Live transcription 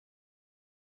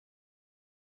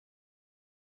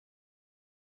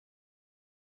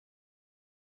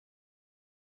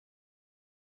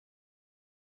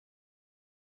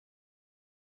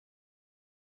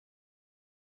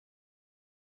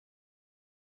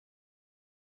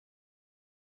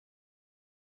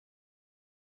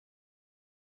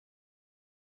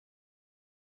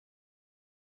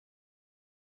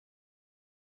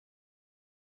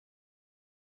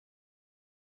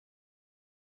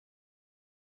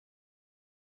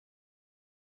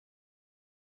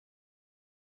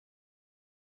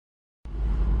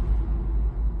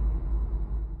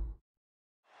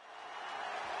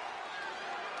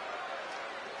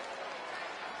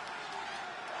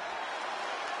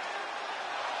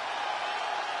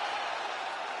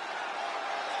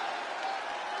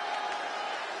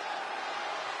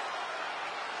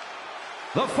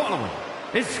The following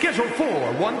is scheduled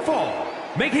for one fall,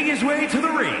 making his way to the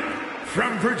ring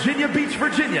from Virginia Beach,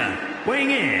 Virginia,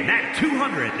 weighing in at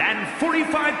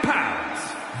 245 pounds,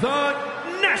 the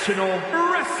National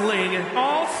Wrestling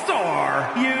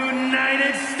All-Star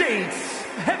United States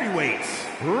Heavyweight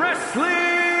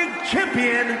Wrestling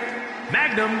Champion,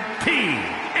 Magnum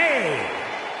P.A.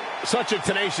 Such a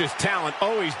tenacious talent,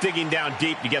 always digging down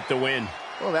deep to get the win.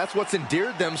 Well, that's what's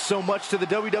endeared them so much to the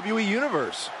WWE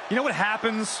Universe. You know what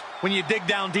happens when you dig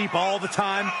down deep all the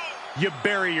time? You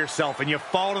bury yourself and you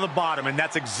fall to the bottom, and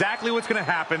that's exactly what's going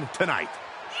to happen tonight.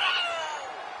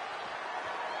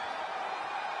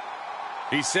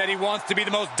 He said he wants to be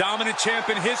the most dominant champ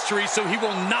in history, so he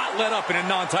will not let up in a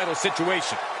non-title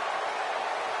situation.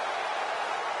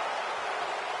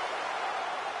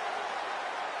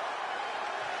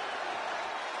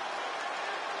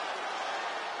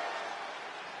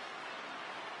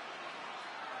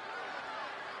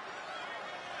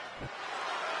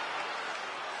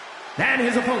 And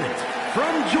his opponent,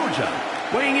 from Georgia,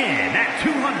 weighing in at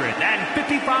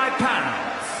 255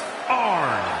 pounds,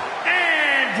 Arn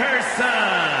Anderson.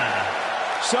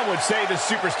 Some would say the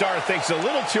superstar thinks a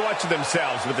little too much of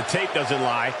themselves, but the tape doesn't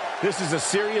lie. This is a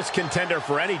serious contender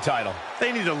for any title.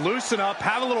 They need to loosen up,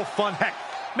 have a little fun, heck,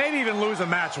 maybe even lose a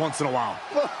match once in a while.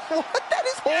 What? That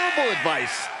is horrible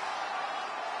advice.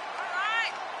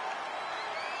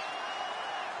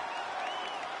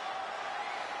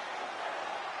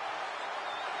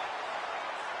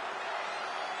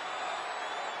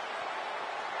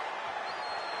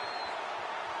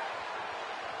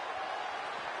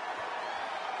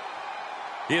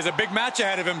 He has a big match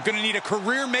ahead of him. Going to need a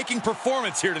career-making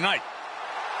performance here tonight.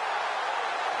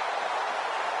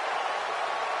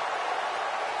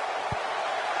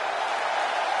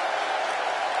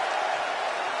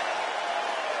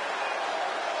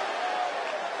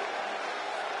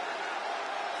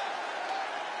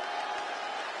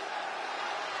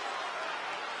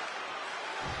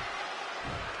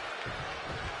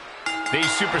 These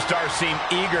superstars seem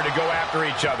eager to go after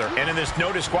each other. And in this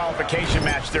no disqualification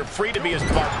match, they're free to be as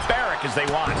barbaric as they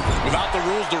want. Without the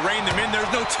rules to rein them in, there's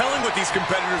no telling what these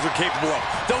competitors are capable of.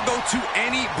 They'll go to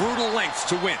any brutal lengths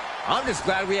to win. I'm just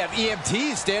glad we have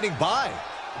EMTs standing by.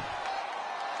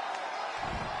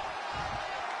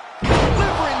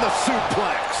 Delivering the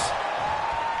suplex.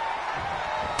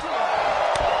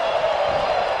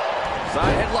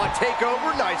 Side headlock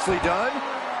takeover, nicely done.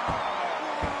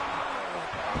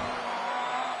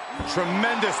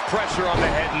 Tremendous pressure on the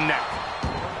head and neck.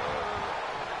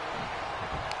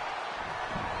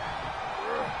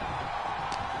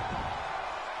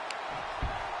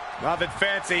 Nothing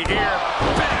fancy here.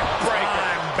 Backbreaker.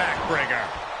 Backbreaker.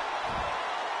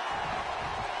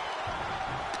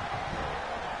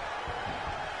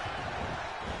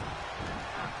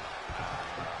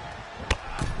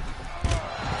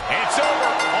 It's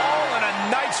over. All in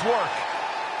a nice work.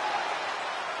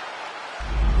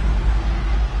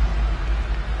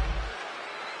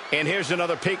 And here's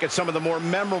another peek at some of the more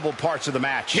memorable parts of the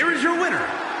match. Here is your winner,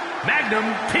 Magnum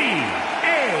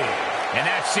P.A. And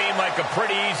that seemed like a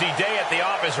pretty easy day at the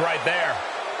office right there.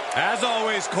 As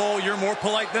always, Cole, you're more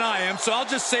polite than I am, so I'll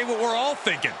just say what we're all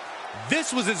thinking.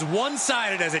 This was as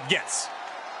one-sided as it gets.